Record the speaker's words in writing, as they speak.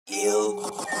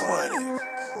illKroniK.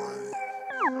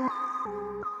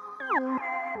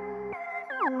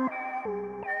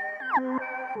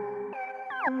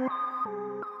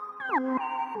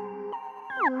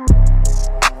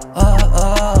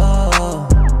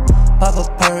 Pop a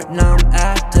perk, now I'm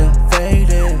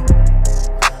activated.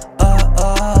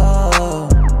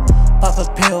 Pop a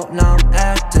pill, now I'm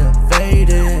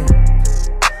activated.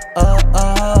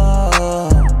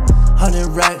 100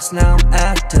 racks, now I'm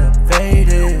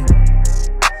activated.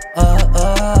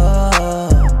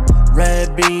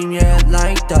 Red beam, yeah,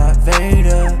 like Darth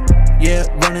Vader. Yeah,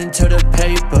 running to the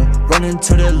paper, running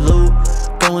to the loot.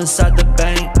 Go inside the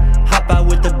bank, hop out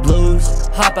with the blues,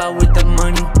 hop out with the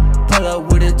money, pull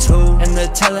up with a two. And the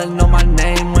teller know my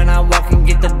name when I walk and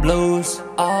get the blues.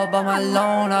 All by my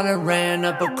loan, I done ran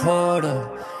up a quarter,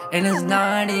 and it's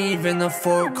not even the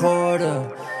fourth quarter.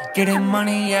 Getting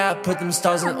money, yeah, I put them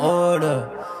stars in order.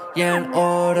 Yeah, in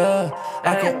order.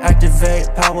 I can activate,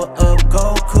 power up,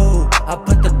 Goku. I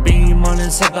put the beam on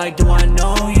his head like, do I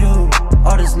know you?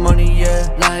 All this money, yeah,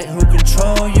 like who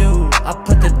control you? I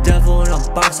put the devil in a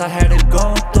box, I had to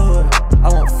go through it. I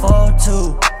won't fall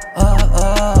too.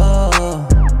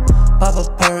 Pop a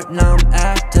perk, now I'm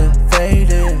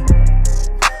activated.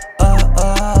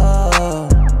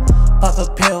 Pop a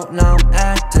pill, now I'm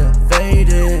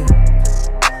activated.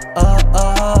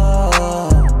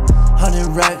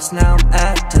 100 racks, now I'm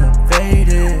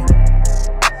activated.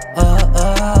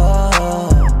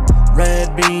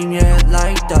 Red beam, yeah,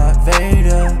 like Darth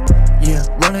Vader. Yeah,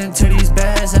 running to these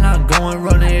bags and I'm going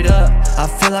run it up. I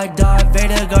feel like Darth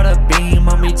Vader got a beam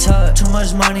on me tuck. Too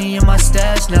much money in my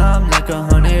stash, now I'm like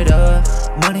 100 up.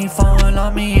 Money falling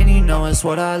on me and you know it's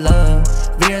what I love.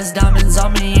 VS diamonds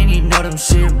on me and you know them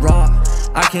shit rock.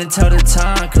 I can't tell the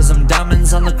time cause I'm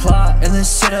diamonds on the clock. And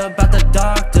this shit about the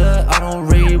doctor, I don't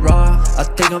read raw. I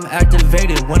think I'm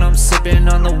activated when I'm sipping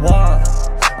on the wall.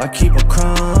 I keep a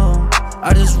chrome,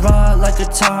 I just rock like a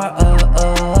guitar,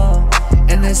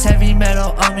 and there's heavy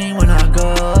metal on me when I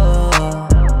go.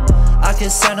 I can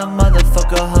send a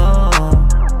motherfucker home.